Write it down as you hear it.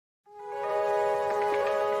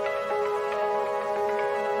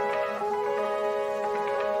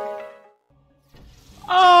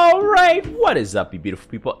Alright, what is up, you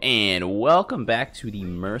beautiful people, and welcome back to the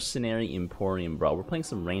Mercenary Emporium, bro. We're playing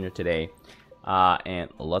some Raynor today, and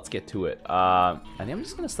let's get to it. I think I'm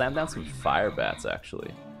just gonna slam down some FIREBATS,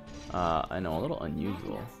 actually. I know, a little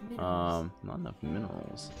unusual. Not enough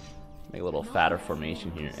minerals. Make a little fatter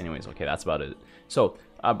formation here. Anyways, okay, that's about it. So,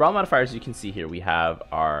 Brawl modifiers, you can see here, we have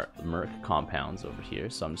our Merc compounds over here,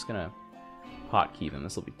 so I'm just gonna hotkey them.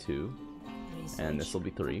 This will be 2, and this will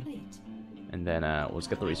be 3. And then we'll just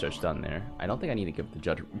get the research done there. I don't think I need to give the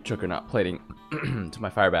Juggernaut plating to my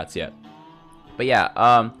FIREBATS yet. But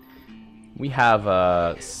yeah, we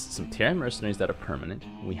have some Terran mercenaries that are permanent.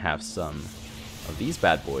 We have some of these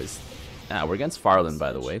bad boys. We're against Farland,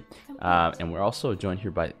 by the way. And we're also joined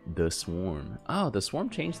here by the Swarm. Oh, the Swarm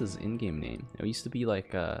changed his in-game name. It used to be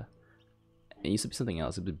like, it used to be something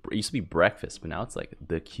else. It used to be Breakfast, but now it's like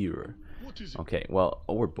The Cure. Okay, well,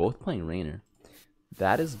 we're both playing Raynor.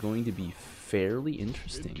 That is going to be fairly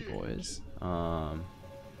interesting, boys. I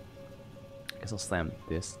guess I'll slam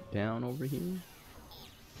this down over here.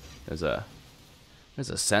 There's a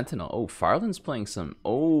Sentinel. Oh, Farland's playing some.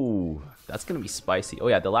 Oh, that's gonna be spicy. Oh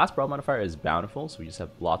yeah, the last brawl modifier is Bountiful, so we just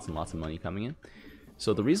have lots and lots of money coming in.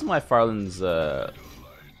 So the reason why Farland's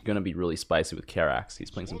gonna be really spicy with Carax, he's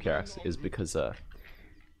playing some Carax, is because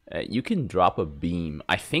you can drop a beam.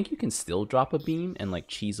 I think you can still drop a beam and like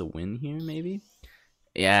cheese a win here, maybe.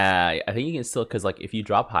 Yeah, I think you can still, because like if you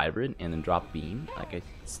drop hybrid and then drop beam, like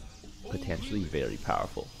it's potentially very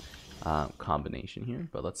powerful combination here.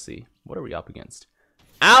 But let's see, what are we up against?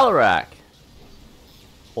 Alarak.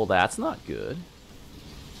 Well, that's not good.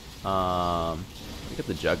 Look at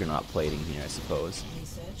the Juggernaut plating here, I suppose.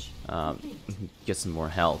 Get some more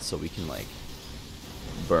health so we can like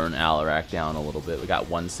burn Alarak down a little bit. We got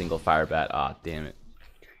one single FIREBAT. Ah, damn it,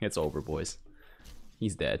 it's over, boys.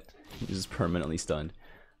 He's dead. He's just permanently stunned.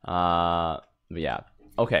 But yeah.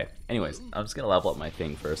 Okay. Anyways, I'm just gonna level up my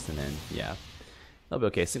thing first, and then yeah, that'll be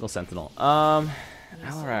okay. Single Sentinel.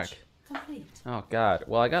 Alarak. Oh god.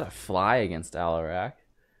 Well, I gotta fly against Alarak,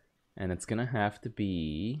 and it's gonna have to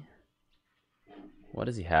be. What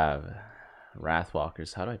does he have?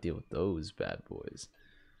 Wrathwalkers. How do I deal with those bad boys?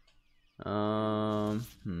 Yeah,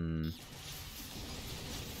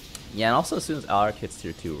 and also as soon as Alarak hits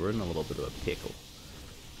tier 2, we're in a little bit of a pickle.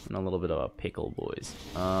 A little bit of a pickle, boys.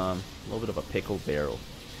 A little bit of a pickle barrel.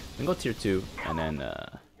 We can go tier 2, and then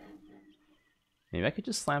maybe I could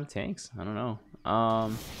just slam tanks. I don't know.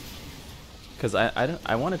 Because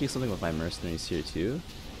I want to do something with my mercenaries here too.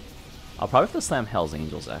 I'll probably have to slam Hell's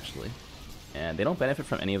Angels actually, and they don't benefit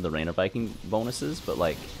from any of the Raynor Viking bonuses, but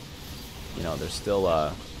like, you know, they're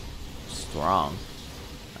still strong.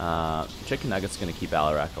 Chicken Nugget's gonna keep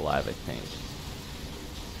Alarak alive, I think.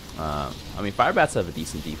 I mean, FIREBATS have a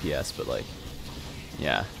decent DPS, but like,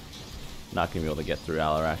 yeah, not gonna be able to get through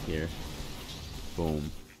Alarak here.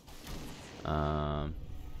 Boom.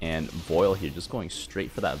 And Boyle here, just going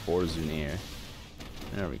straight for that Vorzunair.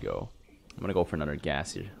 There we go. I'm gonna go for another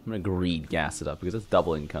gas here. I'm gonna greed gas it up because it's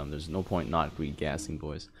double income. There's no point not greed gassing,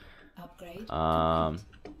 boys. Upgrade.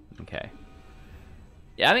 Okay.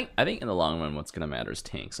 Yeah, I think in the long run, what's gonna matter is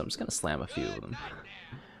tanks. So I'm just gonna slam a few of them.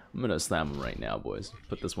 I'm gonna slam them right now, boys.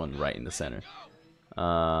 Put this one right in the center.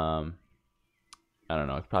 I don't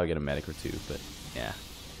know. I could probably get a medic or 2, but yeah.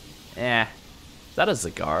 Is that a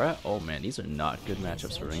Zagara? Oh man, these are not good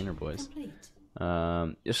matchups for Raynor, boys.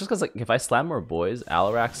 It's just because like if I slam more boys,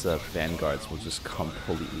 Alarak's vanguards will just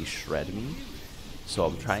completely shred me. So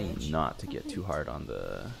I'm trying not to get too hard on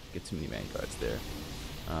get too many vanguards there.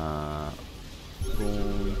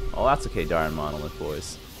 Boom. Oh, that's a Darn Monolith,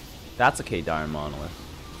 boys. That's a Darn Monolith.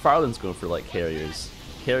 Farland's going for like carriers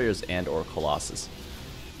and or Colossus.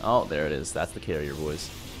 Oh, there it is. That's the carrier, boys.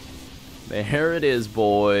 There it is,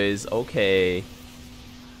 boys. Okay.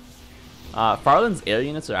 Farland's air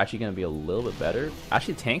units are actually going to be a little bit better.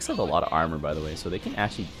 Actually, tanks have a lot of armor, by the way, so they can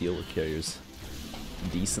actually deal with carriers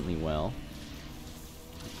decently well.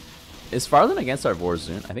 Is Farland against our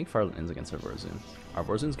Vorzun? I think Farland is against our Vorzun. Our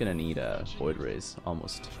Vorzun's going to need a Void Rays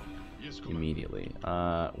almost immediately.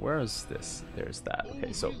 Where is this? There's that.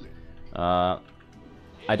 Okay, so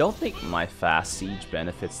I don't think my fast siege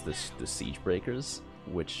benefits the siege breakers,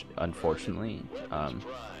 which unfortunately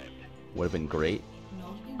would have been great.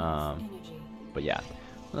 But yeah,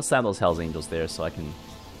 I'm gonna slam those Hell's Angels there so I can,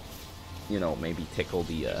 you know, maybe tickle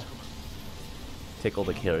the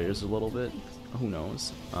carriers a little bit. Who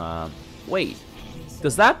knows? Wait,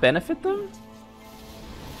 does that benefit them?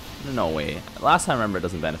 No way. Last time I remember it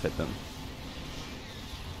doesn't benefit them.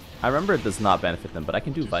 I remember it does not benefit them, but I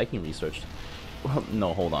can do Viking research. Well,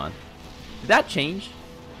 no, hold on. Did that change?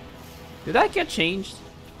 Did that get changed?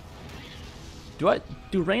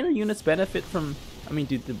 Do Raynor units benefit from... I mean,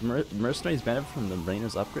 do the mercenaries benefit from the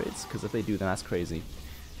Raynor's upgrades? Because if they do, then that's crazy.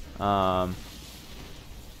 Okay,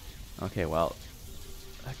 well...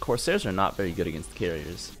 Corsairs are not very good against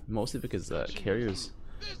carriers. Mostly because carriers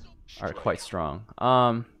are quite strong.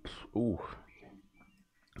 Ooh.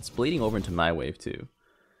 It's bleeding over into my wave, too.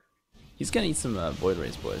 He's gonna eat some Void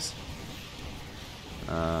Rays, boys.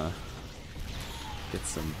 Get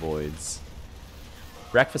some Voids.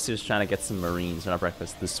 Breakfast here is trying to get some Marines. Or not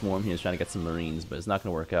Breakfast. The Swarm here is trying to get some Marines, but it's not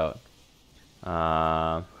going to work out.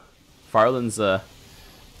 Farland's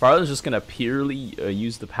just going to purely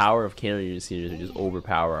use the power of carriers here to just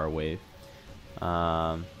overpower our wave.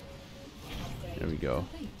 There we go.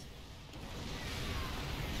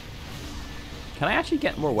 Can I actually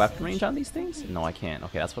get more weapon range on these things? No, I can't.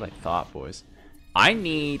 Okay, that's what I thought, boys. I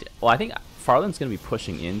need... Well, I think Farland's going to be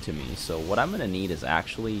pushing into me, so what I'm going to need is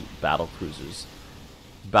actually battlecruisers.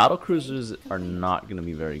 Battlecruisers are not going to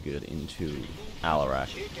be very good into Alarak.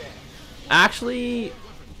 Actually,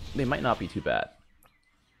 they might not be too bad.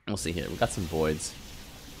 We'll see here. We got some Voids.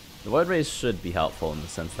 The Void Rays should be helpful in the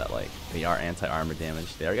sense that, like, they are anti-armor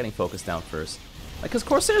damage. They are getting focused down first. Like, because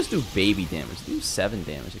Corsairs do baby damage. They do 7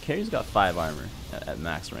 damage. The carrier's got 5 armor at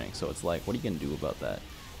max rank, so it's like, what are you going to do about that?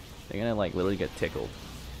 They're going to, like, literally get tickled,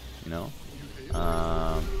 you know?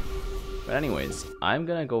 But anyways, I'm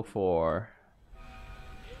going to go for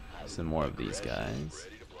some more of these guys.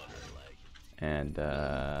 And,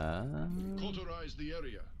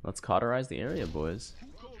 let's cauterize the area, boys.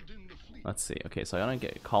 Let's see. Okay, so I'm going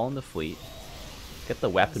to call in the fleet. Get the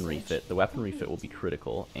weapon refit. The weapon refit will be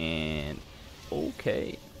critical. And,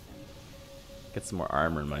 okay. Get some more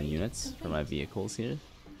armor in my units for my vehicles here.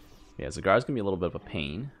 Yeah, Zagar's going to be a little bit of a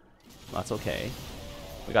pain. That's okay.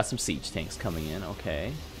 We got some siege tanks coming in.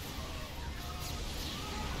 Okay.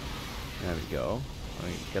 There we go.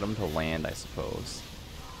 Get them to land, I suppose.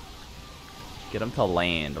 Get them to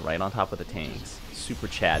land right on top of the tanks. Super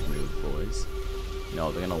Chad move, boys. No,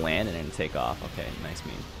 they're gonna land and then take off. Okay, nice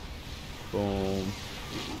move. Boom.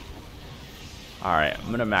 Alright,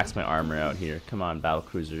 I'm gonna max my armor out here. Come on,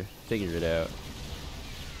 battlecruiser. Figure it out.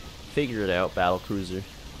 Figure it out, battlecruiser.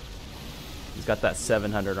 He's got that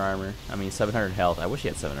 700 armor. I mean, 700 health. I wish he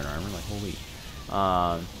had 700 armor. Like, holy.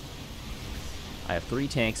 I have 3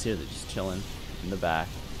 tanks here that are just chilling in the back.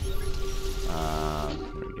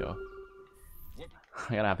 There we go.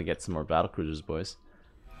 I'm gonna have to get some more battlecruisers, boys.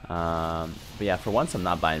 But yeah, for once I'm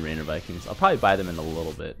not buying Raynor Vikings. I'll probably buy them in a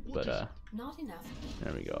little bit, but not enough.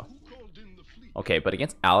 There we go. Okay, but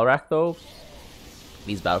against Alarak though,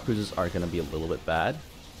 these battlecruisers are gonna be a little bit bad.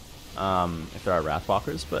 If there are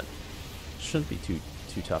Wrathwalkers, but shouldn't be too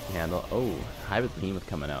tough to handle. Oh, hybrid behemoth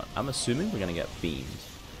coming out. I'm assuming we're gonna get beamed.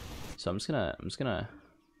 So I'm just gonna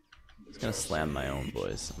slam my own,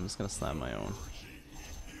 boys. I'm just gonna slam my own.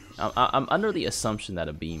 I'm under the assumption that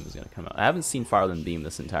a beam is gonna come out. I haven't seen Farland beam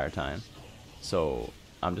this entire time, so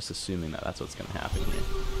I'm just assuming that that's what's gonna happen here.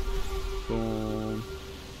 Boom.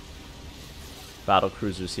 Battle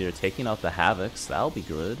cruisers here taking out the Havocs. That'll be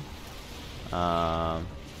good.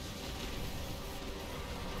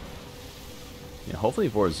 Yeah, hopefully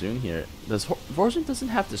Vorzun here. Vorzun doesn't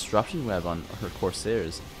have Disruption Web on her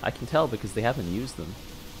Corsairs. I can tell because they haven't used them.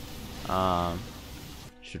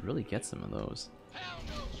 Should really get some of those.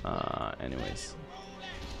 Anyways.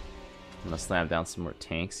 I'm gonna slam down some more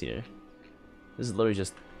tanks here. This is literally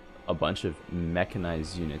just a bunch of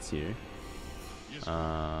mechanized units here.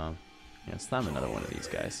 Yeah, slam another one of these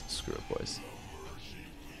guys. Screw it, boys.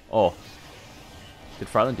 Oh. Did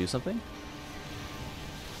Farland do something?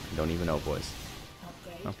 I don't even know, boys.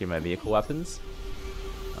 Okay, my vehicle weapons.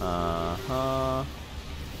 I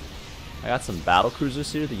got some battle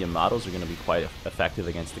cruisers here. The Yamatos are going to be quite effective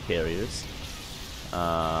against the carriers.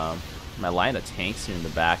 My line of tanks here in the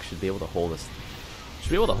back should be able to hold us.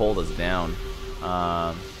 Should be able to hold us down.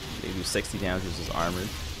 They do 60 damage versus armored.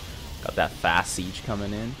 Got that fast siege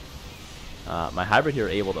coming in. My hybrid here are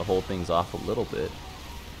able to hold things off a little bit.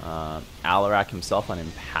 Alarak himself on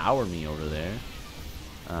Empower Me over there.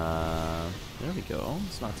 There we go.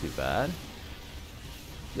 It's not too bad.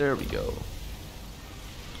 There we go.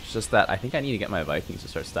 It's just that I think I need to get my Vikings to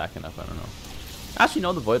start stacking up. I don't know. Actually,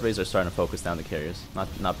 no, the Void Rays are starting to focus down the carriers.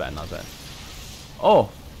 Not bad, not bad.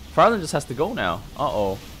 Oh, Farland just has to go now.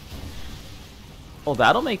 Uh-oh. Oh,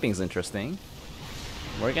 that'll make things interesting.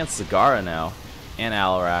 We're against Zagara now. And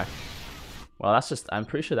Alarak. Well, that's just... I'm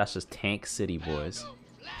pretty sure that's just Tank City, boys.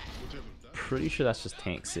 Pretty sure that's just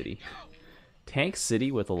Tank City. Tank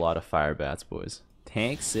City with a lot of FIREBATS, boys.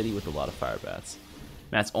 Tank City with a lot of FIREBATS.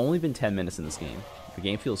 Man, it's only been 10 minutes in this game. The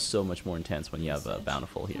game feels so much more intense when you have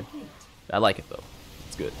Bountiful here. I like it, though.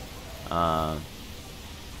 It's good. Rather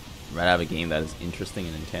have a game that is interesting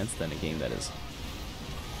and intense than a game that is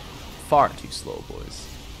far too slow, boys.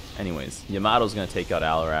 Anyways, Yamato's gonna take out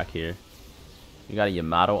Alarak here. We got a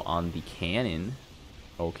Yamato on the cannon.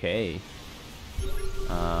 Okay.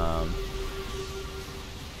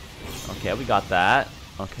 Okay, we got that.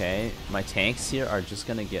 Okay, my tanks here are just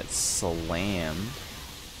gonna get slammed.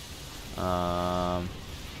 Not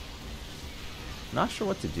sure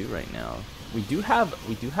what to do right now. We do have a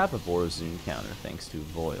Borzun counter thanks to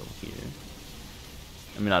Voil here.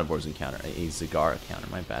 I mean, not a Borzun counter, a Zagara counter.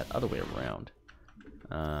 My bad. Other way around.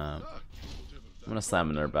 I'm gonna slam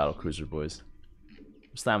another battle cruiser, boys.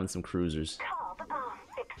 I'm slamming some cruisers.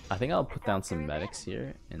 I think I'll put down some medics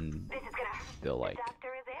here, and they'll like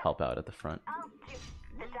help out at the front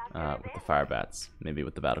with the FIREBATS, maybe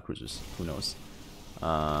with the battle cruisers. Who knows?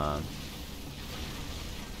 But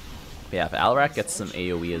yeah, if Alarak gets some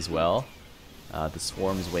AoE as well, the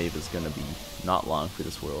Swarms wave is gonna be not long for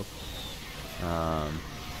this world.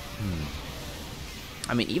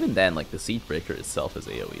 I mean, even then, like the Siege Breaker itself is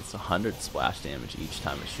AoE. It's 100 splash damage each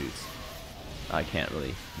time it shoots. I can't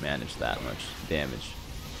really manage that much damage.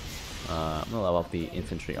 I'm gonna level up the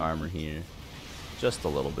infantry armor here, just a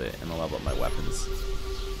little bit, and I'll level up my weapons.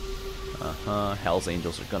 Hell's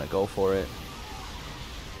Angels are gonna go for it.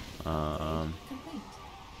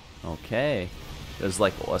 Okay, there's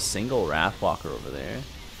like a single Wrathwalker over there.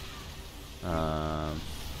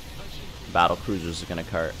 Battle cruisers are gonna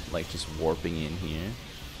start like just warping in here.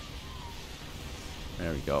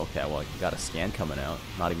 There we go. Okay, well, you got a scan coming out.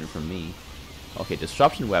 Not even from me. Okay,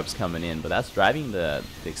 disruption web's coming in, but that's driving the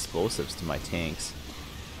explosives to my tanks.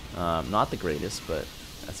 Not the greatest, but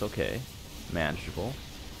that's okay. Manageable.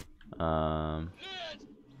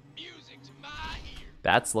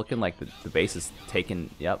 That's looking like the base is taken.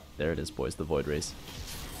 Yep, there it is, boys. The Void Rays.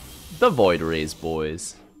 The Void Rays,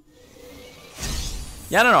 boys.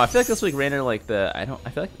 Yeah, I don't know. I feel like this week Raynor, like I feel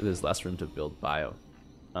like there's less room to build bio.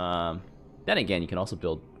 Then again, you can also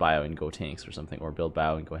build bio and go tanks or something, or build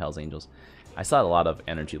bio and go Hell's Angels. I still had a lot of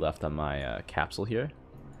energy left on my capsule here,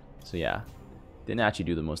 so yeah, didn't actually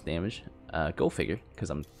do the most damage. Go figure, because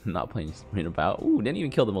I'm not playing Raynor bio. Ooh, didn't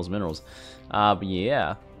even kill the most minerals. But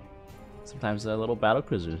yeah, sometimes a little battle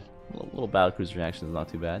cruiser action is not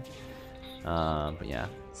too bad. But yeah,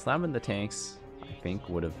 slamming the tanks I think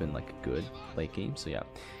would have been like a good late game. So yeah,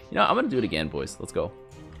 you know, I'm gonna do it again, boys. Let's go.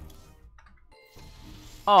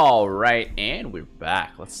 All right, and we're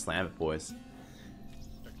back. Let's slam it, boys.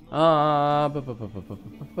 Slam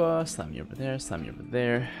you over there, slam you over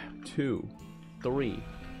there. 2, 3.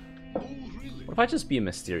 What if I just be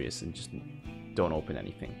mysterious and just don't open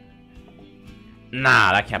anything?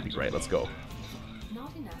 Nah, that can't be right. Let's go.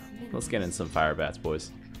 Let's get in some FIREBATS,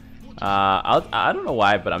 boys. I don't know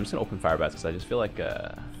why, but I'm just gonna open FIREBATS because I just feel like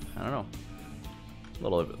I don't know, a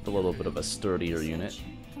little bit of a sturdier unit.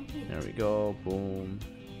 There we go. Boom.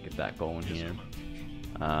 Get that going here.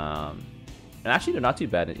 And actually, they're not too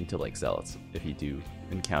bad into like zealots if you do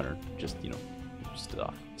encounter just, you know,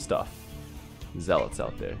 stuff. Zealots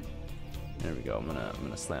out there. There we go. I'm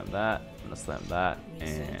gonna slam that. I'm gonna slam that,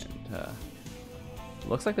 and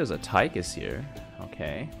looks like there's a Tychus here.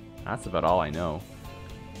 Okay, that's about all I know.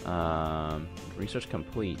 Research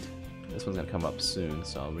complete. This one's gonna come up soon,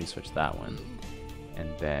 so I'll research that one.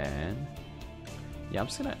 And then, yeah, I'm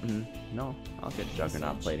just gonna no, I'll get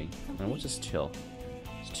Juggernaut plating, and we'll just chill.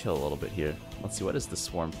 Just chill a little bit here. Let's see, what is the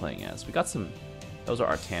Swarm playing as? We got some. Those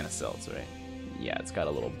are Artana cells, right? Yeah, it's got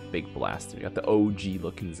a little big blaster. We got the OG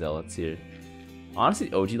looking zealots here. Honestly,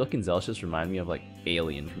 the OG looking zealots just remind me of like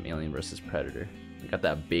Alien from Alien vs Predator. We got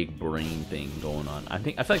that big brain thing going on. I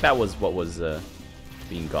feel like that was what was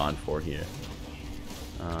being gone for here.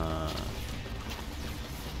 I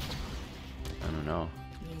don't know.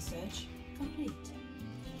 Research complete.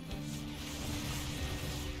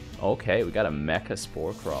 Okay, we got a Mecha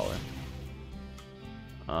Spore Crawler.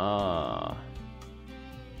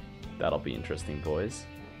 That'll be interesting, boys.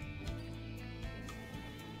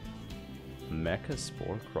 Mecha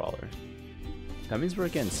Spore Crawler. That means we're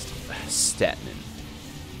against Stetman.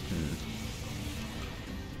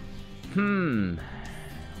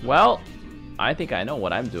 Well, I think I know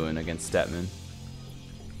what I'm doing against Stetman.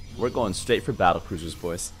 We're going straight for battle cruisers,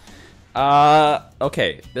 boys.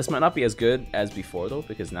 Okay, this might not be as good as before though,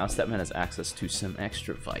 because now Stetman has access to some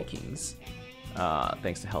extra Vikings,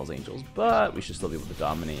 thanks to Hell's Angels, but we should still be able to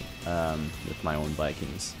dominate with my own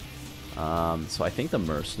Vikings. So I think the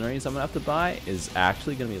mercenaries I'm gonna have to buy is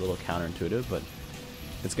actually gonna be a little counterintuitive, but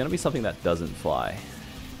it's gonna be something that doesn't fly.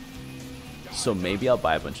 So maybe I'll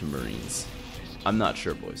buy a bunch of Marines. I'm not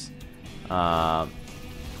sure, boys.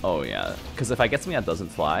 Oh yeah, because if I get something that doesn't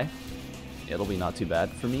fly, it'll be not too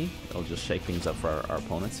bad for me. It'll just shake things up for our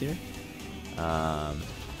opponents here.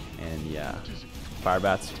 And yeah,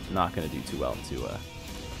 FIREBATS not going to do too well to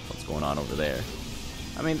what's going on over there.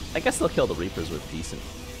 I mean, I guess they'll kill the Reapers with decent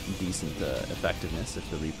effectiveness if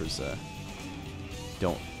the Reapers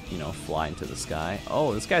don't, you know, fly into the sky.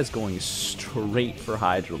 Oh, this guy's going straight for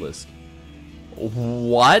Hydralisk.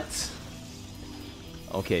 What?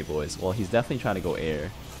 Okay, boys. Well, he's definitely trying to go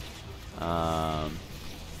air.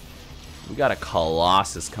 We got a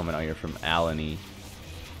Colossus coming out here from Alany.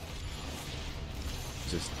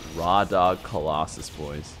 Just raw dog Colossus,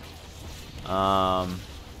 boys. Do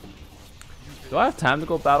I have time to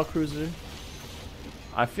go Battlecruiser?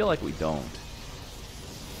 I feel like we don't.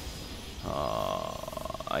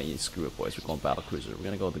 Screw it, boys. We're going Battlecruiser. We're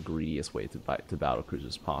gonna go the greediest way to Battlecruiser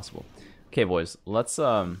as possible. Okay, boys. Let's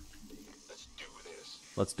do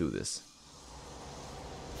this.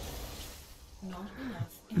 Not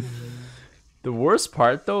enough energy. The worst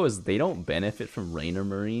part though is they don't benefit from Raynor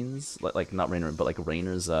Marines, like not Raynor, but like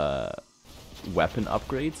Raynor's weapon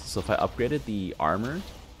upgrades. So if I upgraded the armor,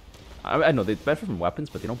 I know they benefit from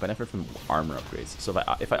weapons, but they don't benefit from armor upgrades. So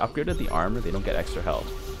if I upgraded the armor, they don't get extra health.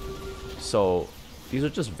 So these are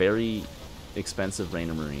just very expensive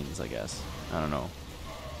Raynor Marines, I guess. I don't know.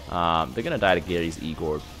 They're gonna die to Gary's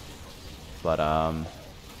Igor, but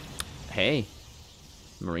hey,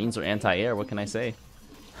 Marines are anti-air. What can I say?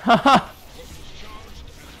 Haha.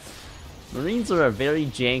 Marines are a very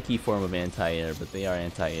janky form of anti-air, but they are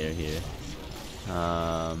anti-air here.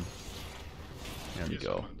 There we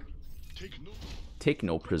go. Take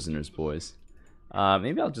no prisoners, boys.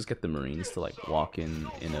 Maybe I'll just get the Marines to like walk in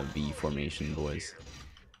a V formation, boys.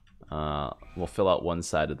 We'll fill out one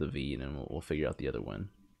side of the V, and then we'll figure out the other one.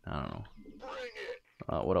 I don't know.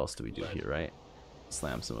 What else do we do here, right?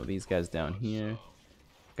 Slam some of these guys down here.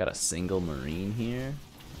 Got a single Marine here.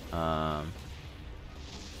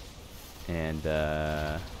 And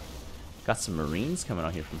got some Marines coming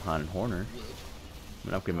out here from Han and Horner. I'm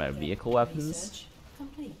gonna upgrade my vehicle weapons.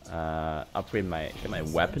 Upgrade get my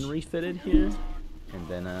weapon refitted here, and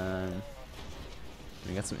then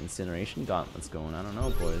we got some incineration gauntlets going. I don't know,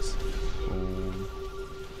 boys. Boom,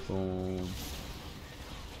 boom,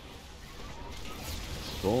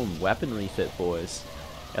 boom. Weapon refit, boys.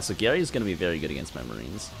 Yeah, so Gary's gonna be very good against my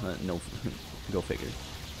Marines. No, go figure.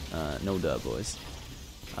 No dub, boys.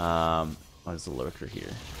 Oh, there's a lurker here.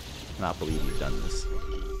 I cannot believe you've done this.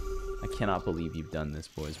 I cannot believe you've done this,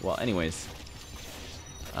 boys. Well, anyways,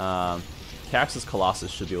 Carax's Colossus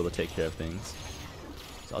should be able to take care of things.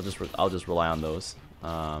 So I'll just rely on those.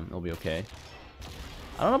 It'll be okay.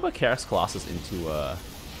 I don't know about Carax Colossus into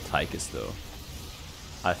Tychus though.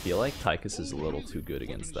 I feel like Tychus is a little too good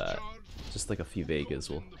against that. Just like a few Vegas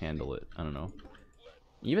will handle it. I don't know.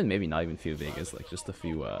 Even maybe not even a few Vegas, like just a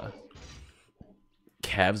few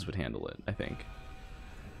Cavs would handle it, I think.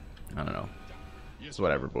 I don't know. It's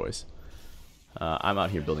whatever, boys. I'm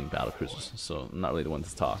out here building battlecruisers, so I'm not really the one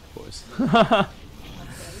to talk, boys.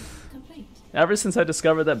 Ever since I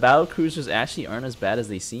discovered that battlecruisers actually aren't as bad as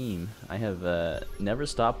they seem, I have never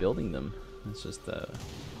stopped building them. It's just,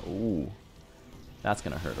 ooh, that's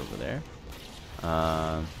gonna hurt over there.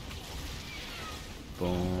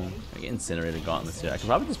 Boom. I get incinerator gauntlets here. I could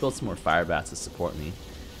probably just build some more FIREBATS to support me.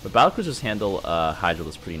 But battlecruisers handle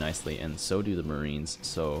Hydralisk pretty nicely, and so do the Marines.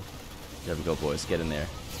 So there we go, boys. Get in there.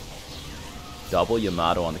 Double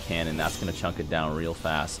Yamato on the cannon. That's going to chunk it down real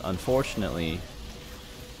fast. Unfortunately,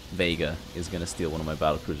 Vega is going to steal one of my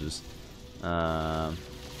battlecruisers.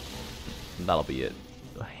 That'll be it.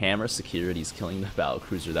 Hammer security is killing the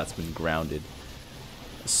battlecruiser that's been grounded.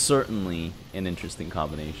 Certainly an interesting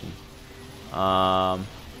combination. I'm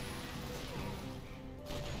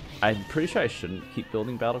pretty sure I shouldn't keep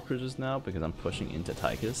building battlecruisers now because I'm pushing into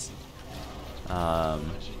Tychus.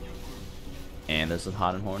 And there's a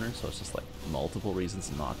Han and Horner, so it's just like multiple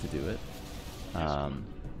reasons not to do it. I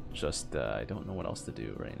don't know what else to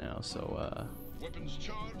do right now, so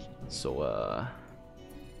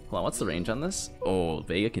hold on, what's the range on this? Oh,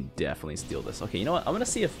 Vega can definitely steal this. Okay, you know what? I'm gonna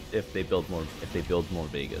see if they build more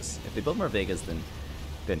Vegas. If they build more Vegas, then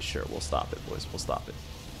sure, we'll stop it, boys. We'll stop it.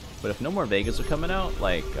 But if no more Vegas are coming out,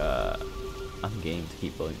 like, I'm game to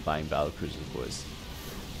keep buying battlecruisers, boys.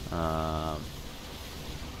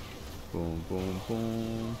 Boom, boom,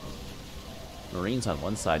 boom. Marines on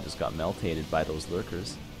one side just got meltated by those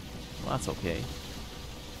lurkers. Well, that's okay.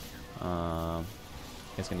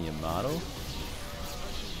 Guys gonna Yamato?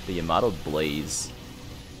 The Yamato Blaze.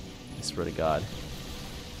 I swear to God.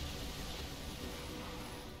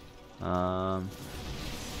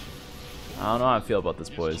 I don't know how I feel about this,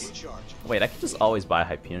 boys. Wait, I could just always buy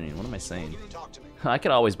Hyperion. What am I saying? I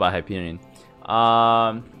could always buy Hyperion.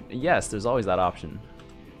 Yes, there's always that option.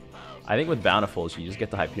 I think with Bountiful, you just get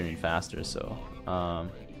the Hyperion faster, so... now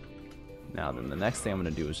then, the next thing I'm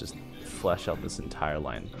going to do is just flesh out this entire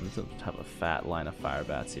line. I'm going to have a fat line of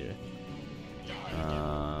FIREBATS here.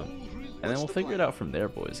 And then we'll figure it out from there,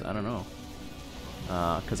 boys. I don't know.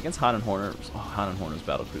 Because against Horner's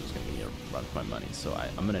Battlecruiser is going to be a run for my money, so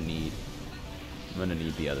I'm going to need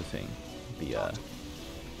the other thing, the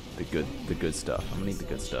good stuff. I'm gonna need the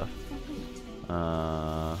good stuff.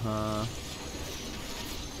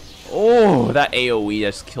 Oh, that AOE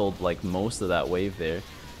just killed like most of that wave there.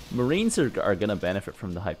 Marines are gonna benefit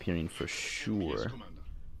from the Hyperion for sure.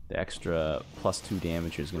 The extra +2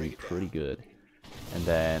 damage here is gonna be pretty good. And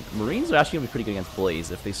then Marines are actually gonna be pretty good against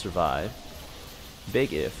Blaze if they survive.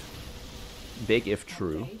 Big if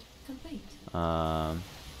true. I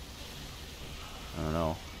don't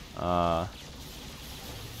know. A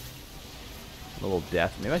little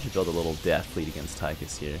death. Maybe I should build a little death fleet against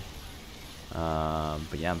Tychus here.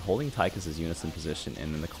 But yeah, I'm holding Tychus' units in position,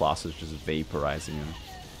 and then the Colossus just vaporizing him.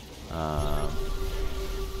 I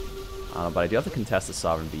don't know, but I do have to contest the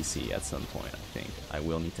Sovereign BC at some point, I think. I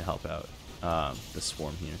will need to help out the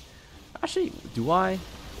Swarm here. Actually, do I?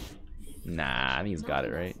 Nah, I think he's got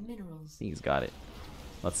it, right? I think he's got it.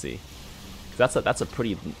 Let's see. That's a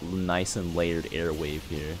pretty nice and layered air wave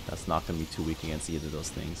here. That's not going to be too weak against either of those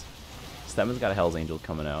things. Stemman's got a Hell's Angel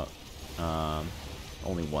coming out.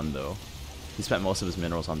 Only one, though. He spent most of his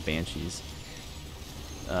minerals on Banshees.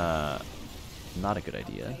 Not a good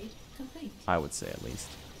idea. I would say, at least.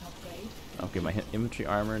 Upgrade my infantry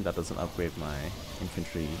armor. That doesn't upgrade my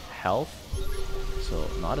infantry health. So,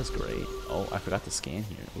 not as great. Oh, I forgot to scan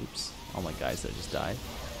here. Oops. All my guys there just died.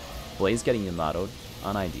 Blaze getting Yanatoed.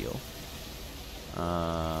 Unideal.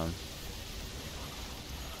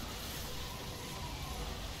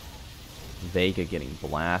 Vega getting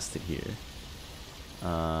blasted here.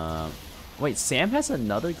 Wait, Sam has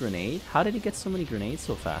another grenade? How did he get so many grenades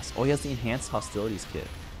so fast? Oh, he has the enhanced hostilities kit.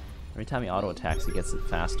 Every time he auto attacks, he gets it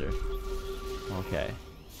faster. Okay.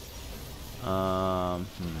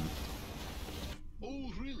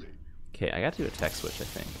 Okay, I got to do a tech switch, I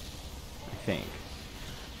think.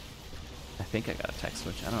 I think I got a tech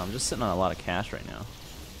switch. I don't know, I'm just sitting on a lot of cash right now.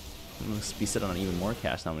 I'm going to be sitting on even more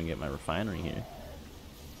cash now I'm going to get my refinery here.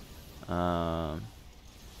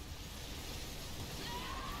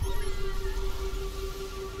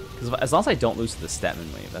 Because as long as I don't lose to the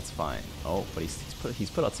Statman wave, that's fine. Oh, but he's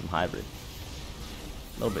put out some hybrid.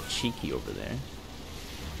 A little bit cheeky over there.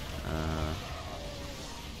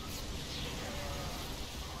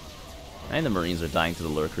 And the Marines are dying to the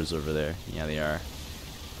lurkers over there. Yeah, they are.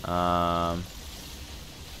 I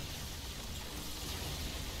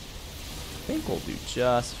think we'll do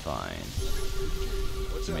just fine.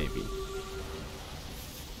 Maybe.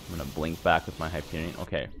 I'm gonna blink back with my Hyperion.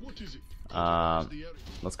 Okay.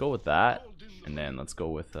 Let's go with that, and then let's go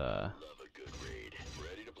with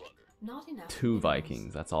 2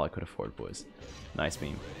 Vikings. That's all I could afford, boys. Nice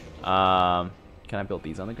meme. Can I build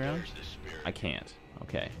these on the ground? I can't.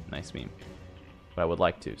 Okay, nice meme. But I would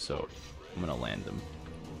like to, so I'm gonna land them.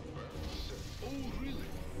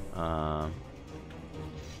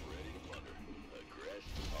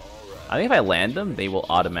 I think if I land them, they will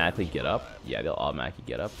automatically get up. Yeah, they'll automatically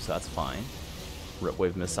get up, so that's fine.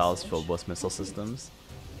 Ripwave missiles, Phobos missile systems.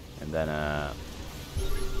 And then,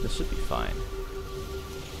 this should be fine.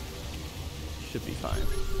 Should be fine.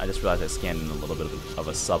 I just realized I scanned in a little bit of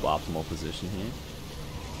a suboptimal position here.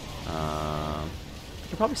 I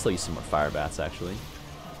could probably still use some more FIREBATS, actually.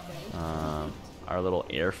 Our little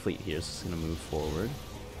air fleet here is just going to move forward.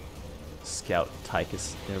 Scout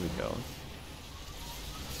Tychus. There we go.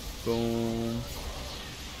 Boom.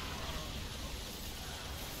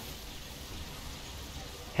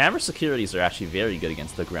 Hammer securities are actually very good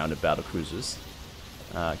against the grounded battlecruisers.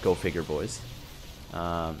 Go figure, boys.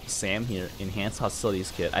 Sam here, enhanced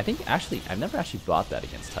hostilities kit. I think actually I've never actually bought that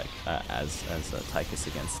against Tychus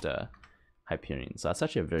against Hyperion, so that's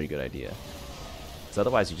actually a very good idea. Because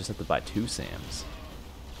otherwise you just have to buy 2 Sams.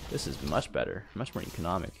 This is much better, much more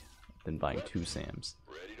economic than buying 2 Sams.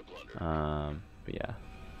 But yeah,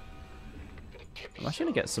 I'm actually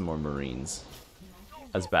gonna get some more Marines.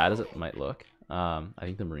 As bad as it might look, I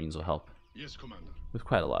think the Marines will help with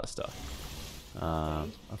quite a lot of stuff. I'll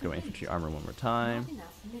get my infantry armor one more time,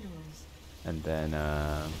 and then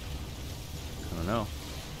I don't know.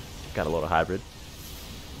 Got a load of hybrid.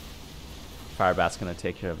 FIREBATS gonna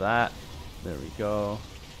take care of that. There we go.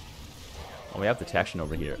 Oh, we have detection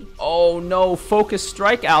over here. Oh no! Focus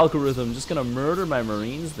strike algorithm just gonna murder my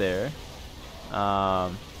Marines there.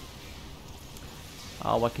 Oh,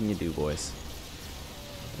 what can you do, boys?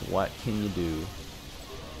 What can you do?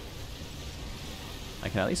 I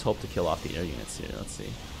can at least hope to kill off the air units here. Let's see.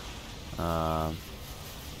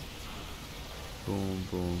 Boom,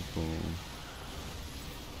 boom, boom.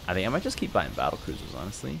 I think I might just keep buying battlecruisers,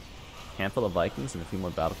 honestly. Handful of Vikings and a few more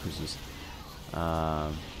battlecruisers. I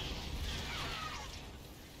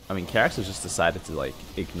mean, Carax has just decided to like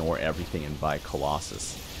ignore everything and buy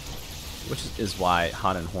Colossus, which is why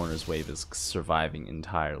Han and Horner's wave is surviving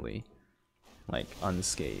entirely, like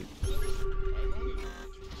unscathed.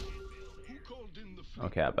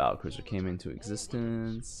 Okay, that battlecruiser came into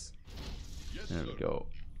existence. There we go.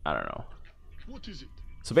 I don't know.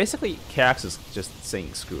 So basically, Carax is just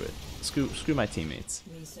saying screw it. Screw my teammates.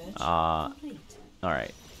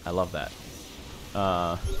 Alright. I love that.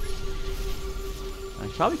 I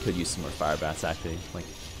probably could use some more FIREBATS actually. Like,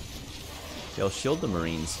 they'll shield the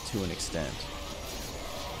Marines to an extent.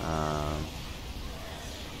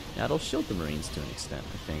 Yeah, they'll shield the Marines to an extent,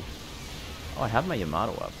 I think. Oh, I have my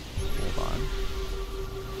Yamato up. Hold on.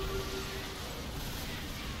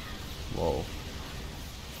 Whoa.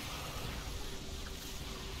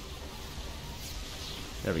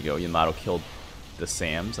 There we go. Yamato killed the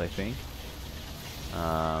Sams, I think.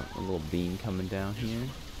 A little beam coming down here.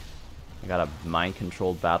 I got a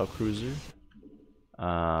mind-controlled battlecruiser.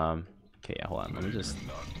 Okay, yeah, hold on. Let me just...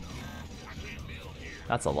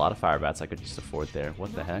 That's a lot of FIREBATS I could just afford there.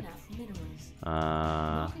 What the heck?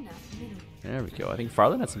 There we go. I think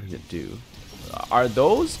Farland had something to do. Are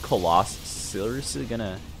those Colossus seriously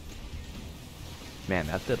gonna... Man,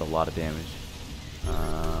 that did a lot of damage.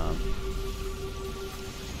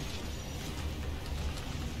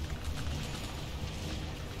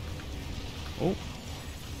 Oh,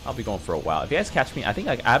 I'll be going for a while. If you guys catch me, I think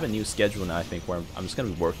I have a new schedule now. I think where I'm just gonna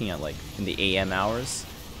be working at like in the AM hours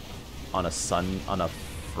on a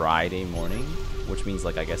Friday morning, which means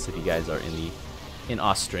like I guess if you guys are in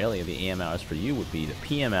Australia, the AM hours for you would be the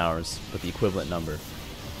PM hours, but the equivalent number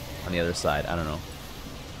on the other side. I don't know.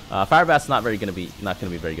 FIREBATS not gonna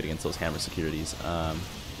be very good against those hammer securities.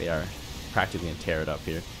 They are practically gonna tear it up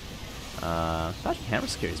here. Actually, hammer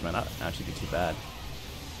securities might not actually be too bad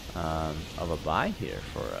of a buy here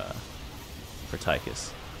for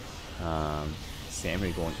Tychus. Sam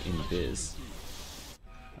here going in biz.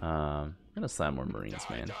 I'm gonna slam more Marines,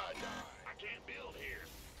 man.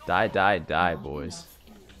 Die, die, die, boys.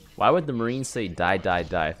 Why would the Marines say die, die,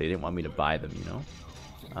 die if they didn't want me to buy them, you know?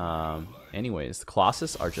 Anyways, the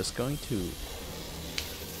Colossus are just going to...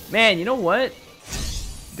 Man, you know what?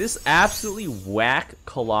 This absolutely whack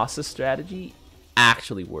Colossus strategy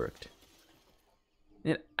actually worked.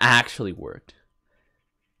 It actually worked.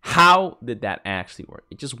 How did that actually work?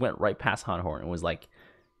 It just went right past Hanhorn and was like,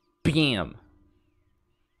 bam!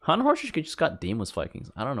 Hanhorn just got Daemless Vikings.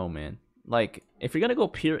 I don't know, man. Like, if you're gonna go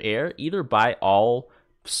pure air, either buy all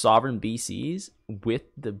Sovereign BCs with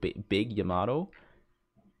the big Yamato,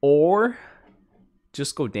 or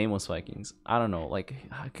just go Daemless Vikings. I don't know. Like,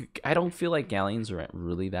 I don't feel like Galleons are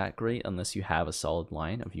really that great unless you have a solid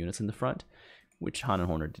line of units in the front, which Han and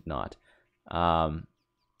Horner did not. But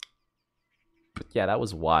yeah, that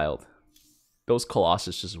was wild. Those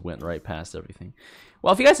Colossus just went right past everything.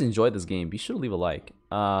 Well, if you guys enjoyed this game, be sure to leave a like.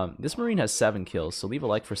 This Marine has 7 kills, so leave a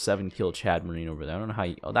like for 7-kill Chad Marine over there. I don't know how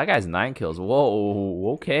you... Oh, that guy's 9 kills.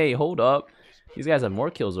 Whoa, okay, hold up. These guys have more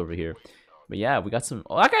kills over here. But yeah, we got some...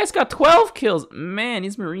 Oh, that guy's got 12 kills. Man,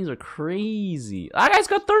 these Marines are crazy. That guy's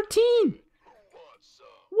got 13.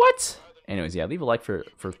 What? Anyways, yeah, leave a like for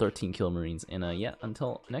 13-kill Marines. And yeah,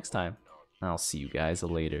 until next time, I'll see you guys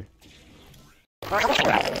later.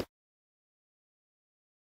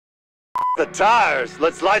 The tires!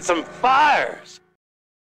 Let's light some fires!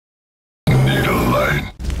 Need a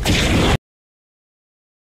light.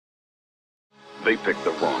 They picked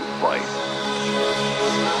the wrong fight.